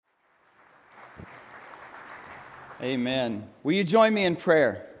Amen. Will you join me in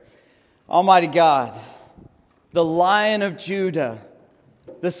prayer? Almighty God, the Lion of Judah,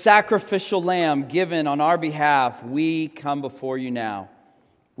 the sacrificial lamb given on our behalf, we come before you now.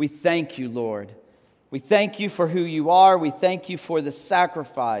 We thank you, Lord. We thank you for who you are. We thank you for the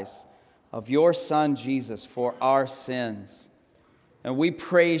sacrifice of your Son, Jesus, for our sins. And we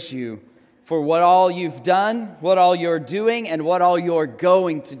praise you for what all you've done, what all you're doing, and what all you're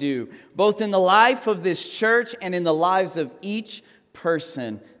going to do, both in the life of this church and in the lives of each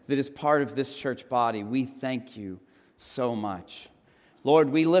person that is part of this church body. We thank you so much. Lord,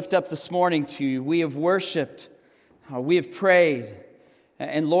 we lift up this morning to you. We have worshiped. We have prayed.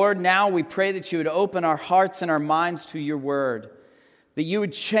 And Lord, now we pray that you would open our hearts and our minds to your word, that you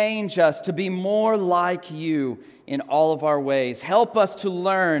would change us to be more like you in all of our ways. Help us to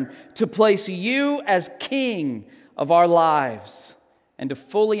learn to place you as King of our lives and to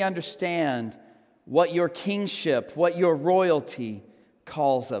fully understand what your kingship, what your royalty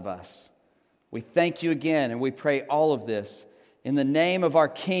calls of us. We thank you again, and we pray all of this in the name of our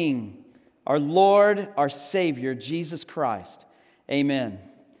King, our Lord, our Savior, Jesus Christ. Amen.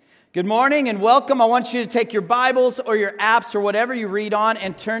 Good morning and welcome. I want you to take your Bibles or your apps or whatever you read on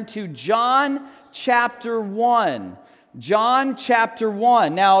and turn to John chapter 1. John chapter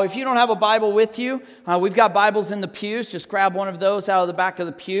 1. Now, if you don't have a Bible with you, we've got Bibles in the pews. Just grab one of those out of the back of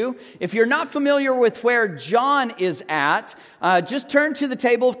the pew. If you're not familiar with where John is at, just turn to the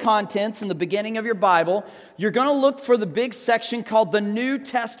table of contents in the beginning of your Bible. You're going to look for the big section called the New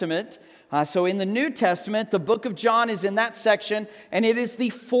Testament. So in the New Testament, the book of John is in that section, and it is the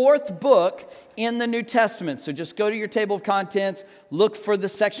fourth book in the New Testament. So just go to your table of contents, look for the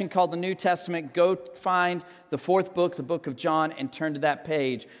section called the New Testament, go find the fourth book, the book of John, and turn to that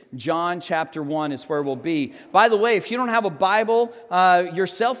page. John chapter 1 is where we'll be. By the way, if you don't have a Bible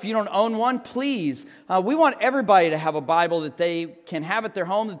yourself, if you don't own one, please, we want everybody to have a Bible that they can have at their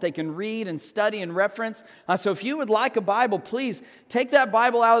home, that they can read and study and reference. So if you would like a Bible, please take that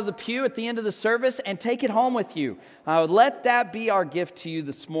Bible out of the pew at the end of the service and take it home with you. Let that be our gift to you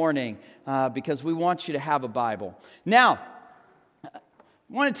this morning, because we want you to have a Bible. Now,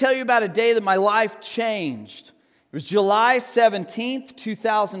 I want to tell you about a day that my life changed. It was July 17th,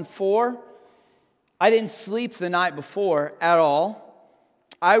 2004. I didn't sleep the night before at all.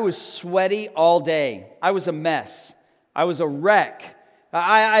 I was sweaty all day. I was a mess. I was a wreck.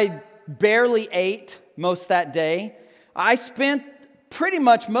 I barely ate most that day. I spent pretty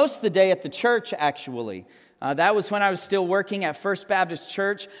much most of the day at the church, actually. That was when I was still working at First Baptist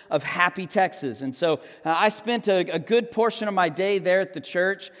Church of Happy, Texas. And so I spent a good portion of my day there at the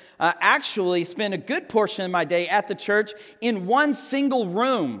church. Actually spent a good portion of my day at the church in one single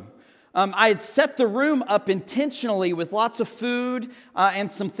room. I had set the room up intentionally with lots of food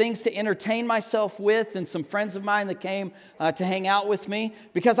and some things to entertain myself with, and some friends of mine that came to hang out with me,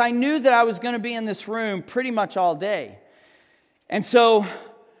 because I knew that I was going to be in this room pretty much all day. And so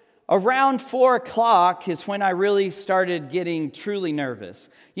around 4 o'clock is when I really started getting truly nervous.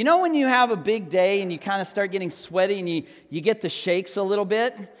 You know when you have a big day and you kind of start getting sweaty and you get the shakes a little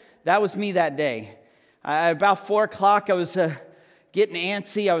bit? That was me that day. About 4 o'clock, I was getting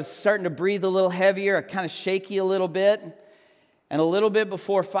antsy. I was starting to breathe a little heavier, kind of shaky a little bit. And a little bit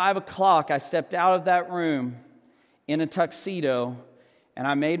before 5 o'clock, I stepped out of that room in a tuxedo, and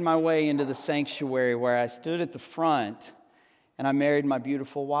I made my way into the sanctuary where I stood at the front, and I married my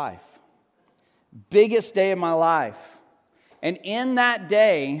beautiful wife. Biggest day of my life. And in that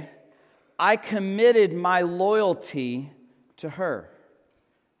day, I committed my loyalty to her.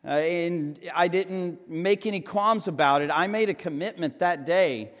 And I didn't make any qualms about it. I made a commitment that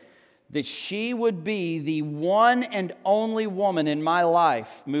day that she would be the one and only woman in my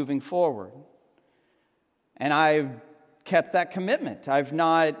life moving forward. And I've kept that commitment. I've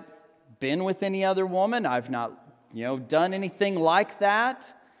not been with any other woman. I've not done anything like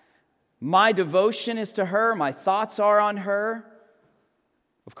that. My devotion is to her. My thoughts are on her.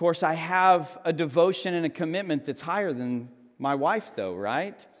 Of course, I have a devotion and a commitment that's higher than my wife, though,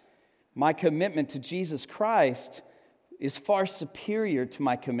 right? My commitment to Jesus Christ is far superior to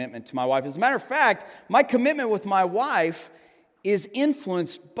my commitment to my wife. As a matter of fact, my commitment with my wife is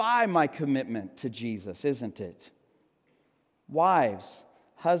influenced by my commitment to Jesus, isn't it? Wives,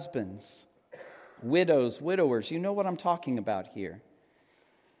 husbands, widows, widowers, you know what I'm talking about here.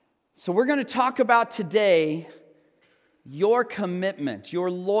 So we're going to talk about today your commitment,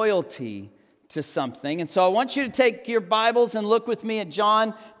 your loyalty to something. And so I want you to take your Bibles and look with me at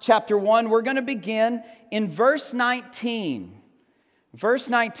John chapter 1. We're going to begin in verse 19. Verse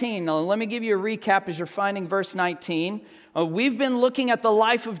 19. Now let me give you a recap as you're finding verse 19. We've been looking at the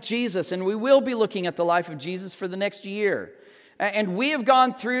life of Jesus, and we will be looking at the life of Jesus for the next year. And we have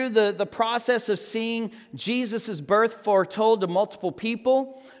gone through the process of seeing Jesus' birth foretold to multiple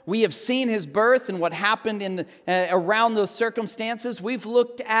people. We have seen his birth and what happened around those circumstances. We've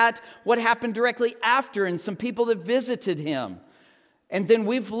looked at what happened directly after and some people that visited him. And then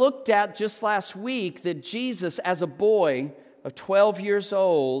we've looked at just last week that Jesus, as a boy of 12 years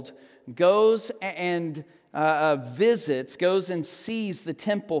old, goes and goes and sees the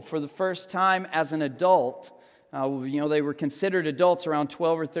temple for the first time as an adult. They were considered adults around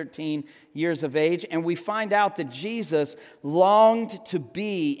 12 or 13 years of age. And we find out that Jesus longed to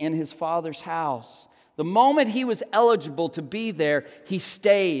be in his Father's house. The moment he was eligible to be there, he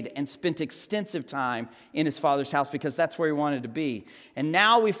stayed and spent extensive time in his Father's house because that's where he wanted to be. And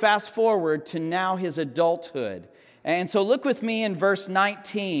now we fast forward to now his adulthood. And so look with me in verse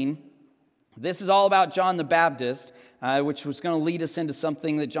 19. This is all about John the Baptist, which was going to lead us into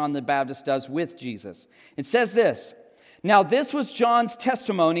something that John the Baptist does with Jesus. It says this, "Now this was John's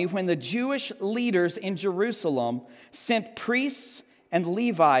testimony when the Jewish leaders in Jerusalem sent priests and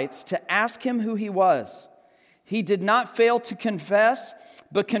Levites to ask him who he was. He did not fail to confess,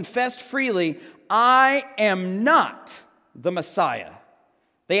 but confessed freely, 'I am not the Messiah.'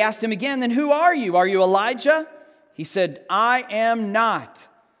 They asked him again, 'Then who are you? Are you Elijah?' He said, 'I am not.'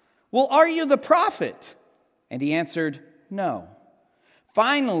 'Well, are you the prophet?' And he answered, 'No.'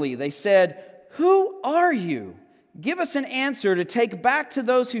 Finally, they said, 'Who are you? Give us an answer to take back to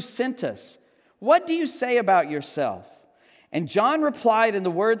those who sent us. What do you say about yourself?' And John replied in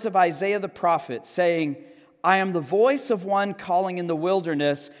the words of Isaiah the prophet, saying, 'I am the voice of one calling in the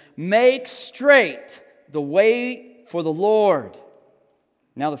wilderness, make straight the way for the Lord.'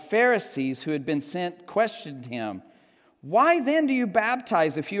 Now the Pharisees who had been sent questioned him, 'Why then do you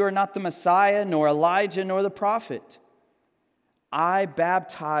baptize if you are not the Messiah, nor Elijah, nor the prophet?' 'I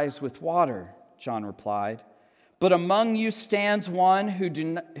baptize with water,' John replied, 'but among you stands one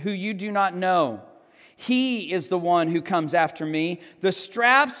who you do not know. He is the one who comes after me, the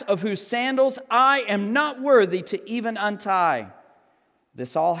straps of whose sandals I am not worthy to even untie.'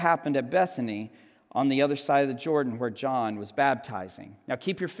 This all happened at Bethany on the other side of the Jordan where John was baptizing." Now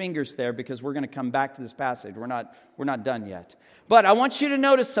keep your fingers there because we're going to come back to this passage. We're not done yet. But I want you to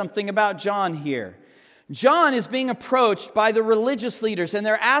notice something about John here. John is being approached by the religious leaders and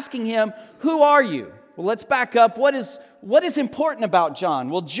they're asking him, "Who are you?" Well, let's back up. What is important about John?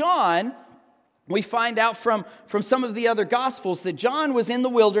 Well, John, we find out from some of the other Gospels that John was in the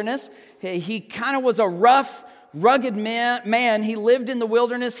wilderness. He kind of was a rough, rugged man. He lived in the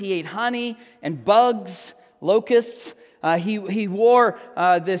wilderness. He ate honey and bugs, locusts. He wore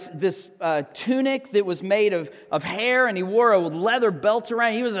this tunic that was made of hair, and he wore a leather belt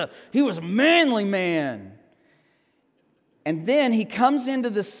around. He was a manly man. And then he comes into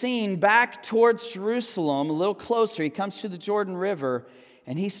the scene back towards Jerusalem, a little closer. He comes to the Jordan River,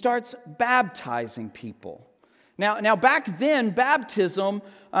 and he starts baptizing people. Now back then, baptism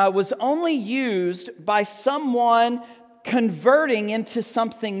was only used by someone converting into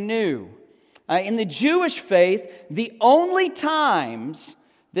something new. In the Jewish faith, the only times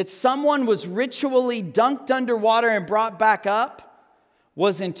that someone was ritually dunked underwater and brought back up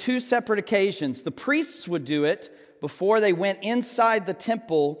was in two separate occasions. The priests would do it before they went inside the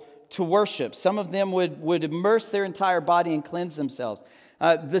temple to worship. Some of them would immerse their entire body and cleanse themselves.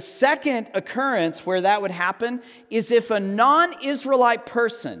 The second occurrence where that would happen is if a non-Israelite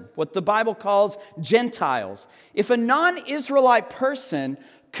person, what the Bible calls Gentiles, if a non-Israelite person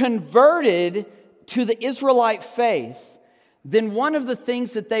converted to the Israelite faith, then one of the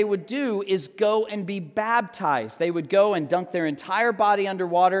things that they would do is go and be baptized. They would go and dunk their entire body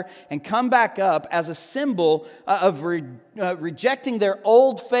underwater and come back up as a symbol of rejecting their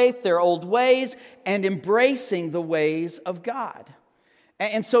old faith, their old ways, and embracing the ways of God.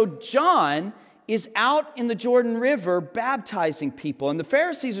 And so John is out in the Jordan River baptizing people. And the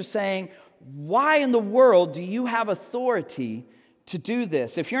Pharisees are saying, "Why in the world do you have authority to do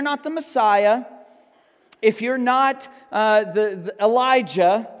this? If you're not the Messiah, if you're not the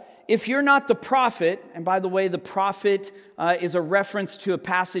Elijah, if you're not the prophet," and by the way, the prophet is a reference to a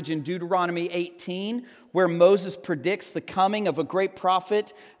passage in Deuteronomy 18 where Moses predicts the coming of a great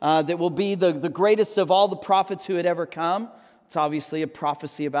prophet that will be the greatest of all the prophets who had ever come. It's obviously a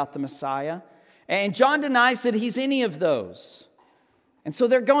prophecy about the Messiah. And John denies that he's any of those. And so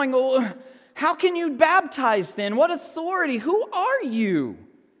they're going, "Oh, how can you baptize then? What authority? Who are you?"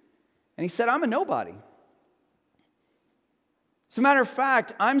 And he said, "I'm a nobody. As a matter of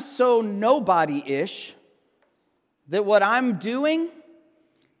fact, I'm so nobody-ish that what I'm doing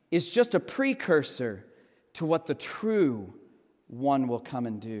is just a precursor to what the true one will come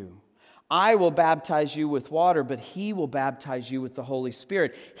and do. I will baptize you with water, but he will baptize you with the Holy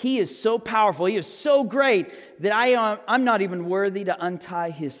Spirit. He is so powerful, he is so great that I'm not even worthy to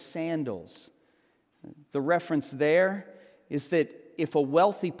untie his sandals. The reference there is that if a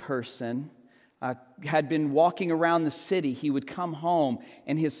wealthy person had been walking around the city, he would come home,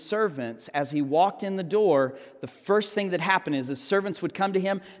 and his servants, as he walked in the door, the first thing that happened is his servants would come to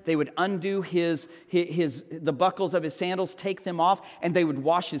him, they would undo the buckles of his sandals, take them off, and they would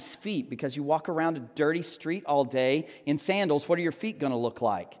wash his feet, because you walk around a dirty street all day in sandals, what are your feet going to look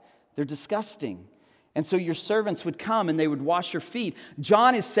like? They're disgusting. And so your servants would come and they would wash your feet.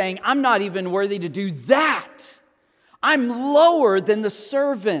 John is saying, I'm not even worthy to do that. I'm lower than the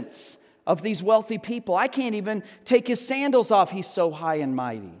servants of these wealthy people. I can't even take his sandals off. He's so high and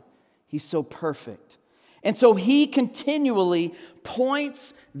mighty. He's so perfect. And so he continually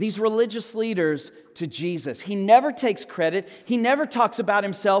points these religious leaders to Jesus. He never takes credit. He never talks about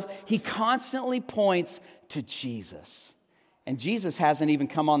himself. He constantly points to Jesus. And Jesus hasn't even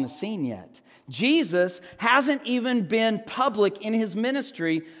come on the scene yet. Jesus hasn't even been public in his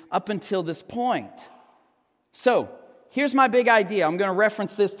ministry up until this point. So, here's my big idea. I'm going to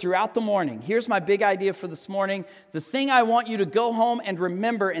reference this throughout the morning. Here's my big idea for this morning. The thing I want you to go home and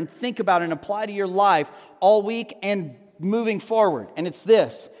remember and think about and apply to your life all week and moving forward. And it's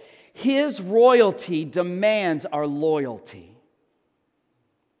this: his royalty demands our loyalty.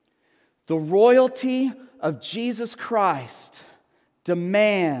 The royalty of Jesus Christ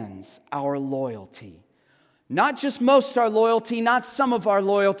demands our loyalty. Not just most of our loyalty, not some of our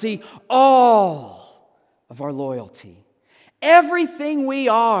loyalty, all of our loyalty. Everything we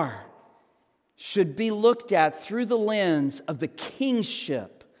are should be looked at through the lens of the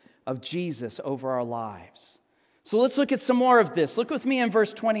kingship of Jesus over our lives. So let's look at some more of this. Look with me in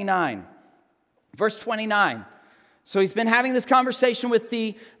verse 29. Verse 29. So he's been having this conversation with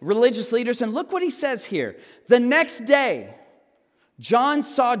the religious leaders, and look what he says here. The next day, John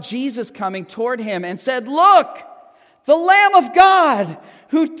saw Jesus coming toward him and said, "Look, the Lamb of God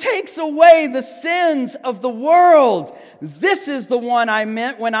who takes away the sins of the world. This is the one I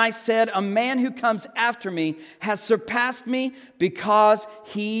meant when I said, a man who comes after me has surpassed me because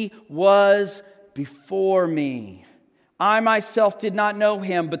he was before me. I myself did not know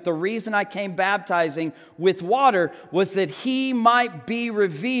him, but the reason I came baptizing with water was that he might be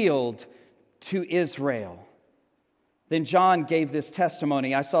revealed to Israel." Then John gave this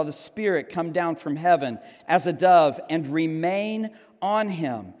testimony. "I saw the Spirit come down from heaven as a dove and remain on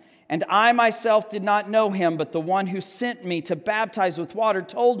him. And I myself did not know him, but the one who sent me to baptize with water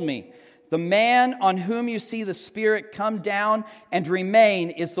told me, 'The man on whom you see the Spirit come down and remain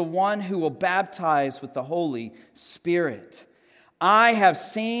is the one who will baptize with the Holy Spirit.' I have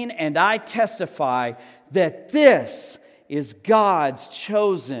seen and I testify that this is God's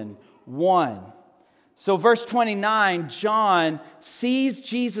chosen one." So verse 29, John sees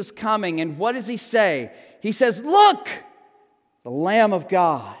Jesus coming, and what does he say? He says, "Look, the Lamb of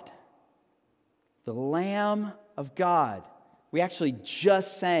God." The Lamb of God. We actually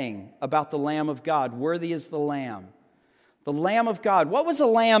just sang about the Lamb of God. Worthy is the Lamb. The Lamb of God. What was a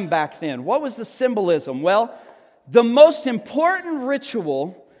lamb back then? What was the symbolism? Well, the most important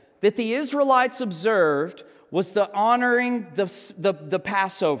ritual that the Israelites observed was the honoring the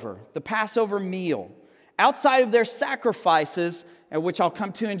Passover meal. Outside of their sacrifices, which I'll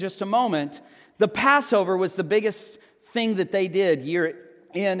come to in just a moment, the Passover was the biggest thing that they did year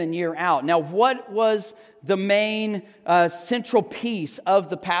in and year out. Now, what was the main central piece of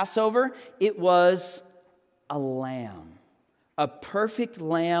the Passover? It was a lamb. A perfect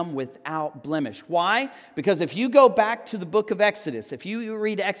lamb without blemish. Why? Because if you go back to the book of Exodus, if you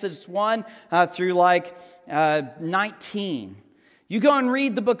read Exodus 1 through 19, you go and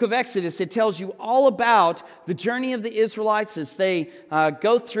read the book of Exodus, it tells you all about the journey of the Israelites as they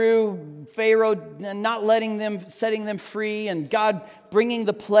go through Pharaoh not setting them free, and God bringing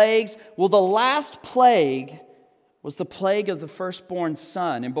the plagues. Well, the last plague was the plague of the firstborn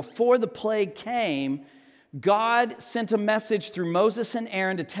son. And before the plague came, God sent a message through Moses and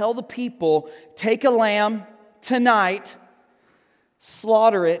Aaron to tell the people, take a lamb tonight,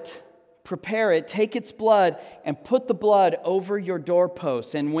 slaughter it, prepare it, take its blood, and put the blood over your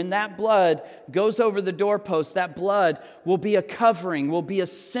doorposts. And when that blood goes over the doorpost, that blood will be a covering, will be a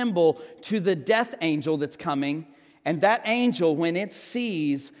symbol to the death angel that's coming. And that angel, when it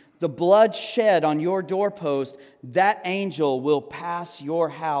sees the blood shed on your doorpost, that angel will pass your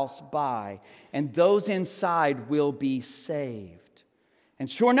house by, and those inside will be saved. And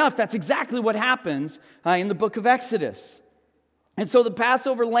sure enough, that's exactly what happens in the book of Exodus. And so the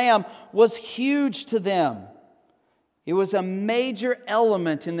Passover lamb was huge to them. It was a major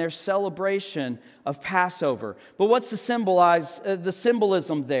element in their celebration of Passover. But what's the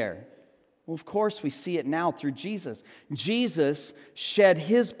symbolism there? Well, of course, we see it now through Jesus. Jesus shed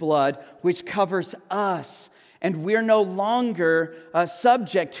his blood, which covers us. And we're no longer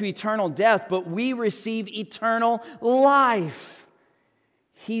subject to eternal death, but we receive eternal life.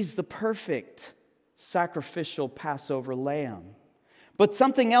 He's the perfect sacrificial Passover lamb. But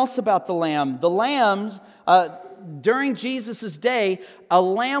something else about the lamb. The lambs, during Jesus' day, a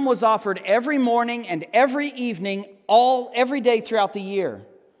lamb was offered every morning and every evening, every day throughout the year.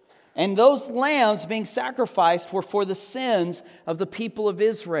 And those lambs being sacrificed were for the sins of the people of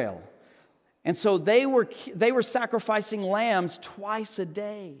Israel. And so they were sacrificing lambs twice a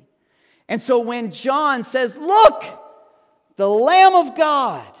day. And so when John says, "Look, the Lamb of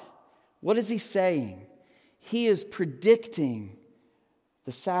God," what is he saying? He is predicting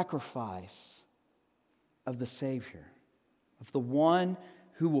the sacrifice of the Savior, of the one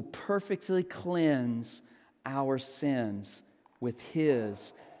who will perfectly cleanse our sins with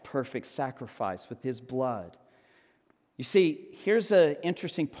his perfect sacrifice, with his blood. You see, here's an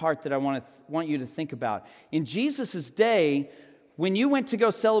interesting part that I want you to think about. In Jesus' day, when you went to go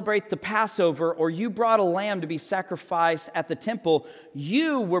celebrate the Passover or you brought a lamb to be sacrificed at the temple,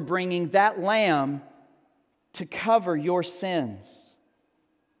 you were bringing that lamb to cover your sins.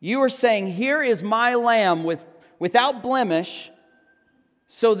 You were saying, "Here is my lamb without blemish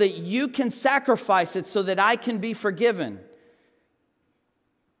so that you can sacrifice it so that I can be forgiven."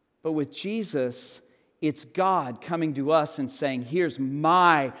 But with Jesus, it's God coming to us and saying, "Here's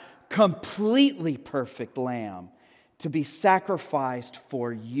my completely perfect lamb to be sacrificed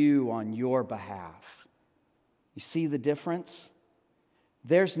for you on your behalf." You see the difference?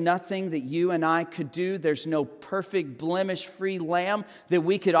 There's nothing that you and I could do. There's no perfect blemish-free lamb that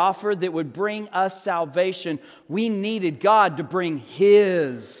we could offer that would bring us salvation. We needed God to bring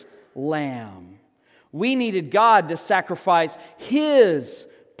his lamb. We needed God to sacrifice his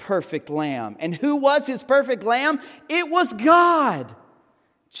perfect lamb. And who was his perfect lamb? It was God.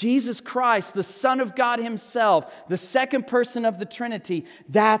 Jesus Christ, the Son of God himself, the second person of the Trinity.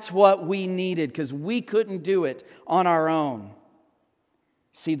 That's what we needed because we couldn't do it on our own.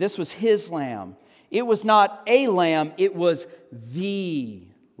 See, this was his lamb. It was not a lamb, it was the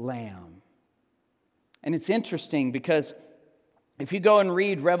lamb. And it's interesting because if you go and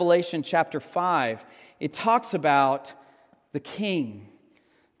read Revelation chapter 5, it talks about the king,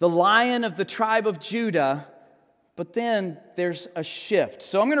 the Lion of the tribe of Judah, but then there's a shift.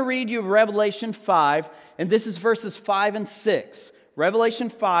 So I'm going to read you Revelation 5, and this is verses 5 and 6. Revelation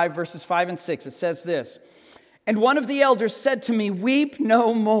 5, verses 5 and 6. It says this, "And one of the elders said to me, 'Weep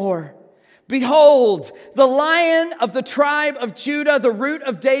no more. Behold, the Lion of the tribe of Judah, the Root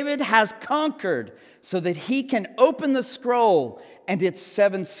of David, has conquered, so that he can open the scroll and its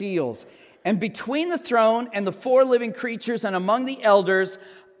 7 seals. And between the throne and the 4 living creatures and among the elders,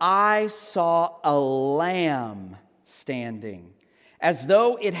 I saw a lamb standing, as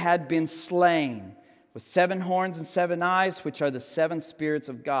though it had been slain, with 7 horns and 7 eyes, which are the 7 spirits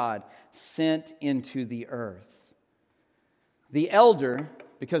of God sent into the earth." The elder,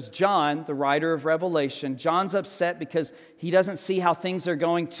 because John, the writer of Revelation, John's upset because he doesn't see how things are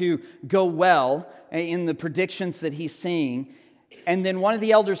going to go well in the predictions that he's seeing. And then one of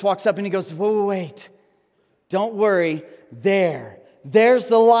the elders walks up and he goes, wait, don't worry, there's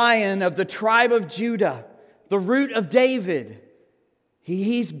the Lion of the tribe of Judah, the Root of David.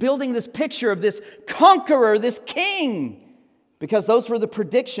 He's building this picture of this conqueror, this king, because those were the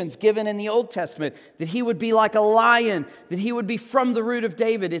predictions given in the Old Testament, that he would be like a lion, that he would be from the root of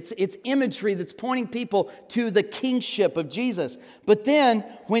David. It's imagery that's pointing people to the kingship of Jesus. But then,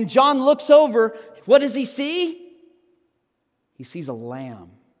 when John looks over, what does he see? He sees a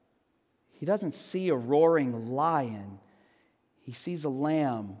lamb. He doesn't see a roaring lion. He sees a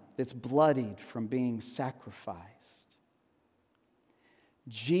lamb that's bloodied from being sacrificed.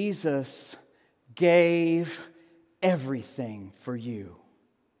 Jesus gave everything for you.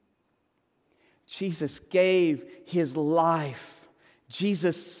 Jesus gave his life.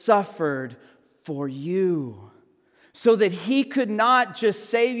 Jesus suffered for you so that he could not just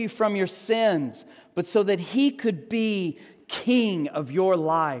save you from your sins, but so that he could be king of your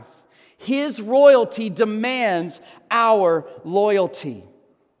life. His royalty demands our loyalty.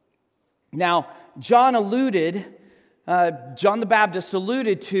 Now, John alluded John the Baptist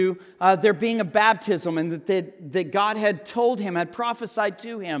alluded to there being a baptism, and that God had told him, had prophesied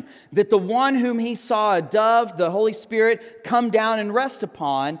to him, that the one whom he saw, a dove, the Holy Spirit, come down and rest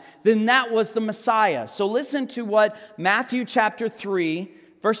upon, then that was the Messiah. So listen to what Matthew chapter 3,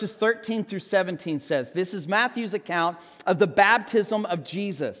 verses 13 through 17 says. This is Matthew's account of the baptism of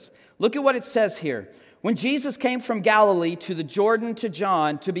Jesus. Look at what it says here. When Jesus came from Galilee to the Jordan to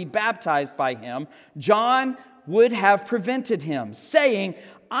John to be baptized by him, John would have prevented him, saying,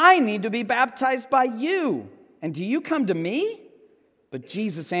 I need to be baptized by you, and do you come to me? But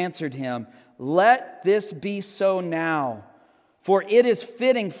Jesus answered him, let this be so now, for it is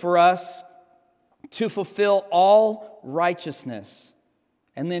fitting for us to fulfill all righteousness.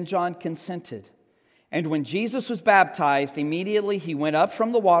 And then John consented. And when Jesus was baptized, immediately he went up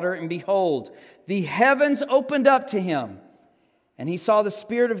from the water, and behold, the heavens opened up to him. And he saw the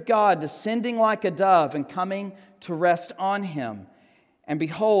Spirit of God descending like a dove and coming to rest on him. And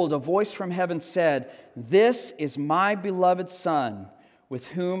behold, a voice from heaven said, this is my beloved Son, with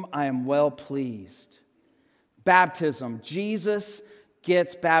whom I am well pleased. Baptism. Jesus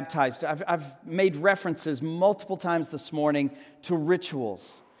gets baptized. I've made references multiple times this morning to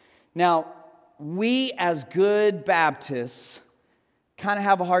rituals. Now, we as good Baptists kind of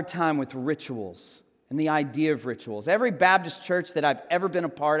have a hard time with rituals and the idea of rituals. Every Baptist church that I've ever been a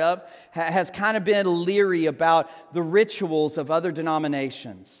part of has kind of been leery about the rituals of other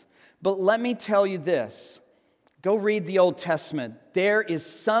denominations. But let me tell you this. Go read the Old Testament. There is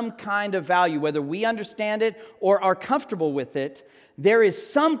some kind of value, whether we understand it or are comfortable with it, there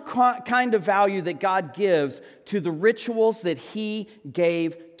is some kind of value that God gives to the rituals that He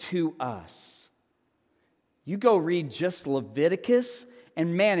gave to us. You go read just Leviticus,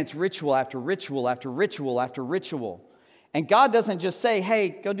 and man, it's ritual after ritual after ritual after ritual. And God doesn't just say, hey,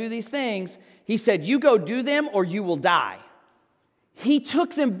 go do these things. He said, you go do them or you will die. He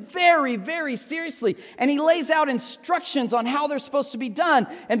took them very, very seriously. And He lays out instructions on how they're supposed to be done.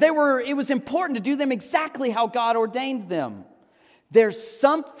 And it was important to do them exactly how God ordained them. There's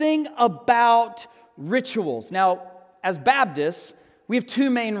something about rituals. Now, as Baptists, we have two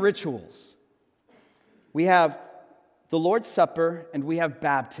main rituals. We have the Lord's Supper, and we have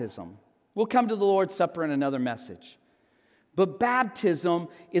baptism. We'll come to the Lord's Supper in another message. But baptism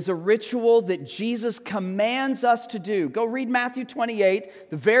is a ritual that Jesus commands us to do. Go read Matthew 28,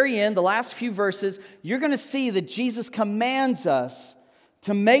 the very end, the last few verses. You're going to see that Jesus commands us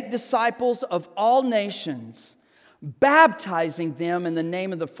to make disciples of all nations, baptizing them in the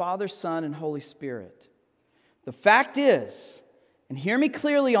name of the Father, Son, and Holy Spirit. The fact is, and hear me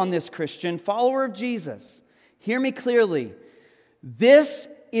clearly on this, Christian, follower of Jesus, hear me clearly. This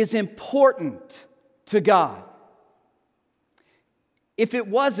is important to God. If it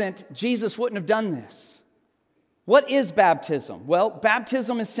wasn't, Jesus wouldn't have done this. What is baptism? Well,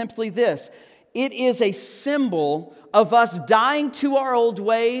 baptism is simply this. It is a symbol of us dying to our old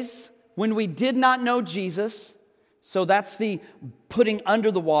ways when we did not know Jesus. So that's the putting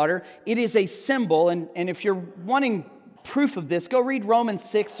under the water. It is a symbol, and if you're wanting proof of this, go read Romans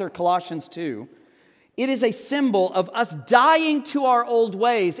 6 or Colossians 2. It is a symbol of us dying to our old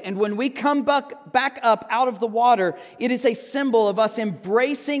ways. And when we come back up out of the water, it is a symbol of us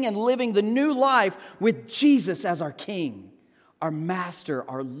embracing and living the new life with Jesus as our King, our Master,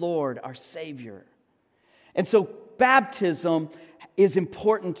 our Lord, our Savior. And so baptism is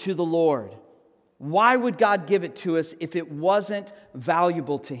important to the Lord. Why would God give it to us if it wasn't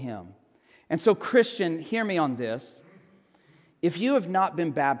valuable to Him? And so, Christian, hear me on this. If you have not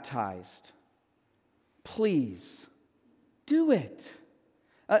been baptized, please do it.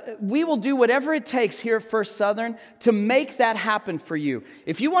 We will do whatever it takes here at First Southern to make that happen for you.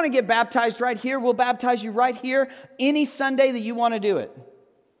 If you want to get baptized right here, we'll baptize you right here any Sunday that you want to do it.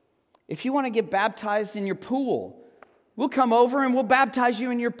 If you want to get baptized in your pool, we'll come over and we'll baptize you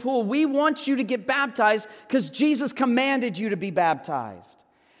in your pool. We want you to get baptized because Jesus commanded you to be baptized.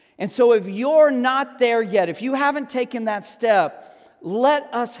 And so if you're not there yet, if you haven't taken that step,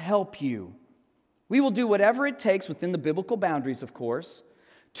 let us help you. We will do whatever it takes within the biblical boundaries, of course,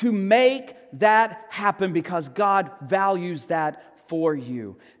 to make that happen because God values that for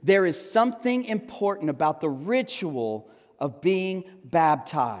you. There is something important about the ritual of being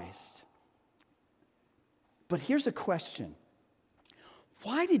baptized. But here's a question.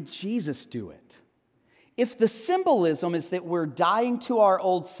 Why did Jesus do it? If the symbolism is that we're dying to our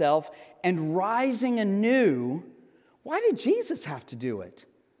old self and rising anew, why did Jesus have to do it?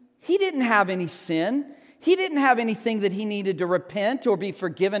 He didn't have any sin. He didn't have anything that He needed to repent or be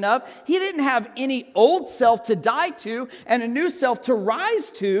forgiven of. He didn't have any old self to die to and a new self to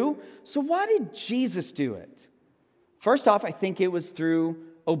rise to. So why did Jesus do it? First off, I think it was through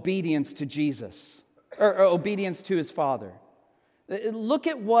obedience to Jesus, or obedience to his Father. Look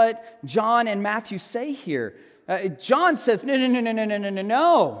at what John and Matthew say here. John says,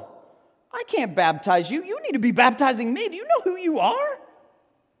 no. I can't baptize you. You need to be baptizing me. Do you know who you are?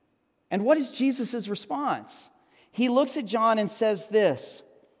 And what is Jesus' response? He looks at John and says this,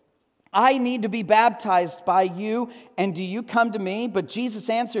 I need to be baptized by you, and do you come to me? But Jesus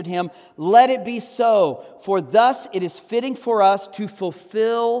answered him, let it be so, for thus it is fitting for us to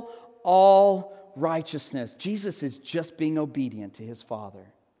fulfill all righteousness. Jesus is just being obedient to his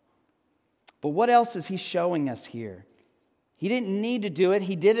Father. But what else is he showing us here? He didn't need to do it.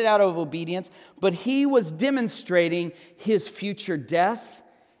 He did it out of obedience, but he was demonstrating his future death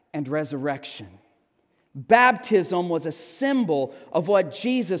and resurrection. Baptism was a symbol of what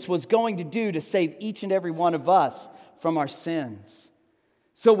Jesus was going to do to save each and every one of us from our sins.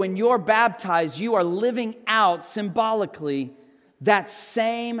 So when you're baptized, you are living out symbolically that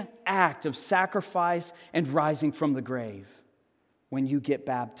same act of sacrifice and rising from the grave when you get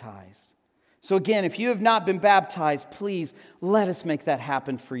baptized. So again, if you have not been baptized, please let us make that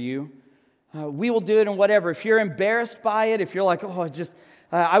happen for you. We will do it in whatever. If you're embarrassed by it, if you're like,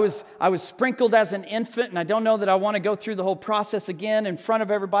 I was sprinkled as an infant and I don't know that I want to go through the whole process again in front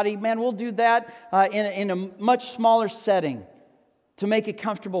of everybody, man, we'll do that in a much smaller setting to make it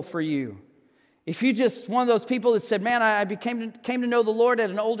comfortable for you. If you just one of those people that said, man, I came to know the Lord at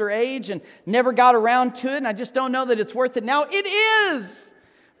an older age and never got around to it, and I just don't know that it's worth it now, it is!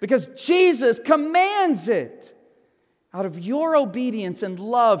 Because Jesus commands it. Out of your obedience and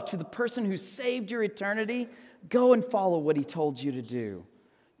love to the person who saved your eternity, go and follow what he told you to do.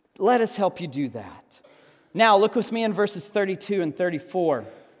 Let us help you do that. Now, look with me in verses 32 and 34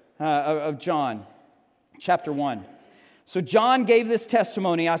 of John, chapter 1. So John gave this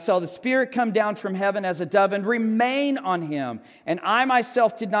testimony, I saw the Spirit come down from heaven as a dove and remain on him. And I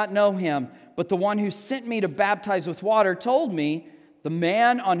myself did not know him, but the one who sent me to baptize with water told me, the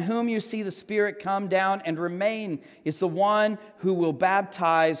man on whom you see the Spirit come down and remain is the one who will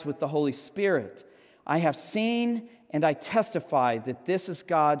baptize with the Holy Spirit. I have seen and I testify that this is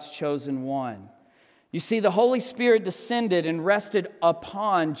God's chosen one. You see, the Holy Spirit descended and rested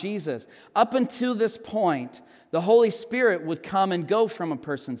upon Jesus. Up until this point, the Holy Spirit would come and go from a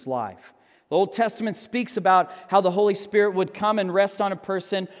person's life. The Old Testament speaks about how the Holy Spirit would come and rest on a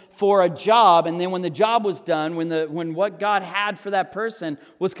person for a job, and then when the job was done, when what God had for that person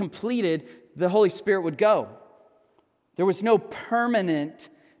was completed, the Holy Spirit would go. There was no permanent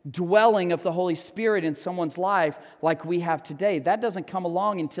dwelling of the Holy Spirit in someone's life like we have today. That doesn't come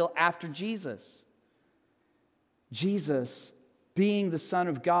along until after Jesus. Jesus, being the Son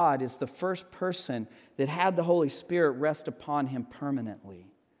of God, is the first person that had the Holy Spirit rest upon him permanently.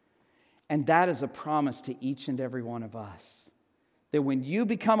 And that is a promise to each and every one of us. That when you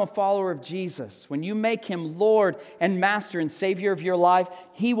become a follower of Jesus, when you make him Lord and Master and Savior of your life,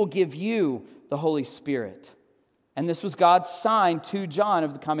 he will give you the Holy Spirit. And this was God's sign to John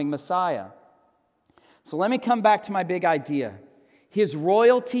of the coming Messiah. So let me come back to my big idea. His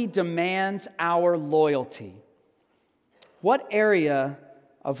royalty demands our loyalty. What area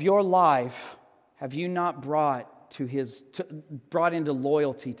of your life have you not brought into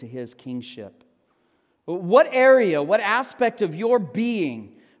loyalty to his kingship? What area, what aspect of your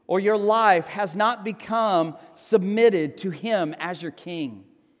being or your life has not become submitted to him as your king?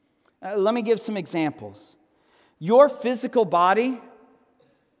 Let me give some examples. Your physical body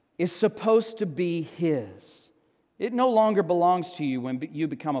is supposed to be his. It no longer belongs to you when you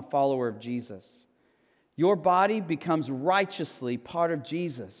become a follower of Jesus. Your body becomes righteously part of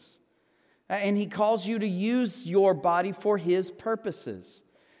Jesus. And he calls you to use your body for his purposes.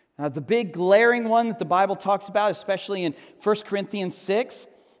 The big glaring one that the Bible talks about, especially in 1 Corinthians 6,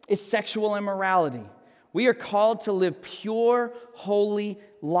 is sexual immorality. We are called to live pure, holy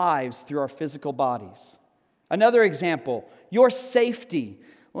lives through our physical bodies. Another example, your safety.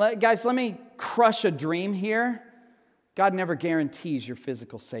 Guys, let me crush a dream here. God never guarantees your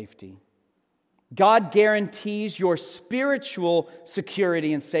physical safety. God guarantees your spiritual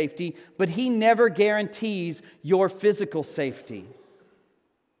security and safety, but he never guarantees your physical safety.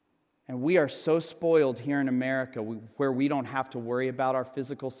 And we are so spoiled here in America where we don't have to worry about our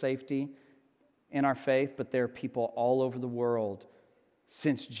physical safety in our faith, but there are people all over the world.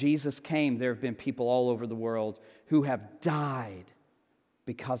 Since Jesus came, there have been people all over the world who have died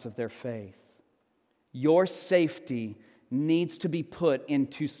because of their faith. Your safety needs to be put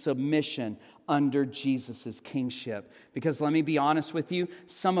into submission under Jesus' kingship. Because let me be honest with you,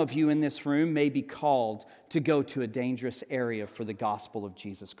 some of you in this room may be called to go to a dangerous area for the gospel of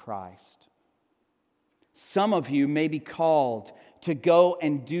Jesus Christ. Some of you may be called to go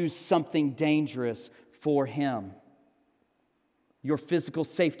and do something dangerous for Him. Your physical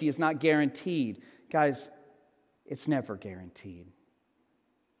safety is not guaranteed. Guys, it's never guaranteed.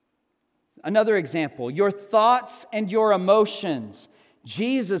 Another example, your thoughts and your emotions.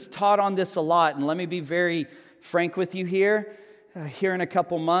 Jesus taught on this a lot, and let me be very frank with you here. Here in a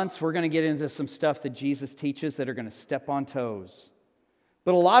couple months, we're going to get into some stuff that Jesus teaches that are going to step on toes.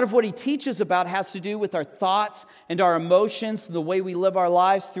 But a lot of what He teaches about has to do with our thoughts and our emotions, the way we live our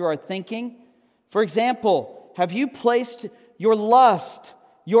lives through our thinking. For example, have you placed your lust,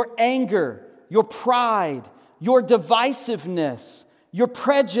 your anger, your pride, your divisiveness, your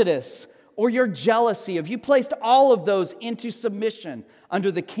prejudice, or your jealousy? Have you placed all of those into submission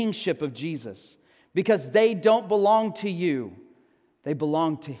under the kingship of Jesus? Because they don't belong to you. They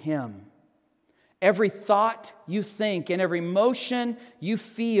belong to Him. Every thought you think and every emotion you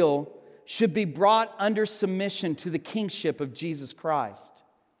feel should be brought under submission to the kingship of Jesus Christ.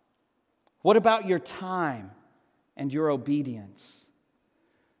 What about your time and your obedience?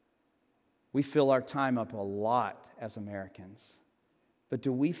 We fill our time up a lot as Americans. But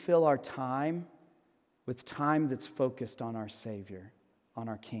do we fill our time with time that's focused on our Savior, on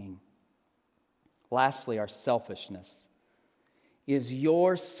our King? Lastly, our selfishness. Is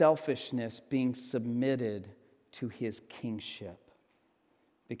your selfishness being submitted to His kingship?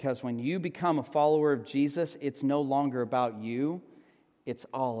 Because when you become a follower of Jesus, it's no longer about you, it's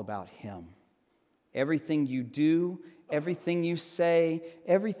all about Him. Everything you do, everything you say,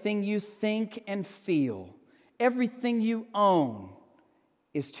 everything you think and feel, everything you own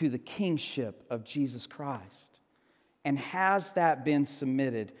is to the kingship of Jesus Christ. And has that been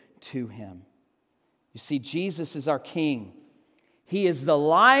submitted to Him? You see, Jesus is our King. He is the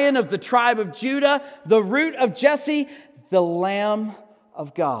Lion of the tribe of Judah, the Root of Jesse, the Lamb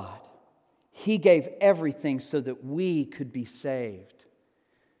of God. He gave everything so that we could be saved.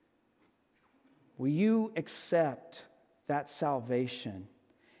 Will you accept that salvation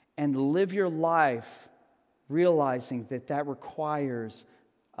and live your life realizing that that requires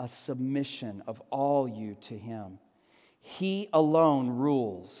a submission of all you to Him? He alone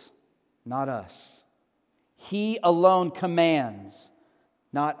rules, not us. He alone commands,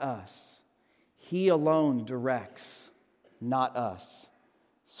 not us. He alone directs, not us.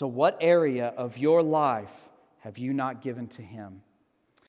 So what area of your life have you not given to Him?